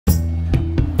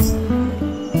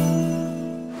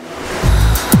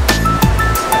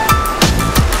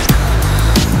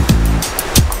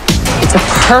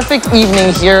perfect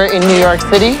evening here in New York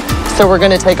City, so we're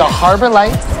going to take a Harbour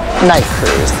Lights night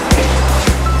cruise.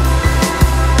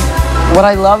 What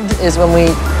I loved is when we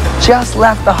just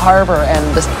left the harbor and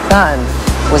the sun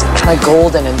was kind of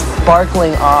golden and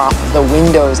sparkling off the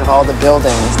windows of all the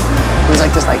buildings. It was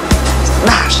like this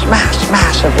smash, smash,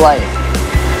 smash of light.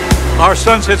 Our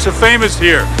sunsets are famous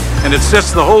here, and it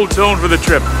sets the whole tone for the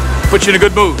trip. Puts you in a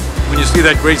good mood when you see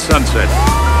that great sunset.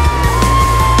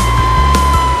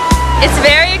 It's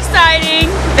very exciting,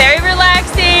 very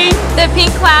relaxing. The pink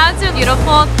clouds are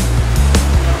beautiful.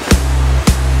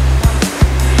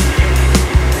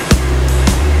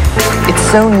 It's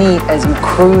so neat as you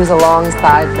cruise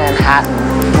alongside Manhattan.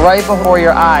 Right before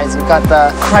your eyes, you've got the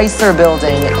Chrysler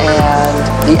Building and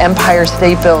the Empire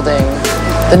State Building,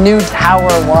 the new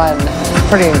Tower 1. It's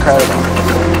pretty incredible.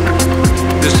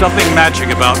 There's something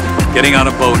magic about getting on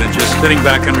a boat and just sitting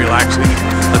back and relaxing.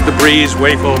 Let the breeze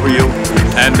wave over you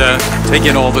and take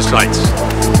in all the sights.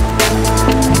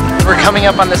 We're coming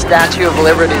up on the Statue of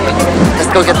Liberty.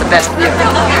 Let's go get the best view.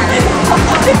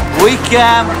 We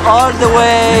came all the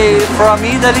way from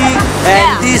Italy,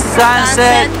 and this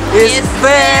sunset is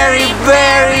very,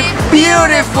 very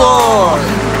beautiful.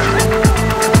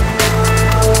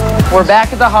 We're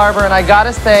back at the harbor, and I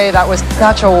gotta say, that was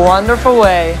such a wonderful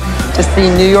way to see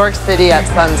New York City at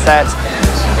sunset.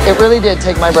 It really did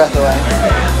take my breath away.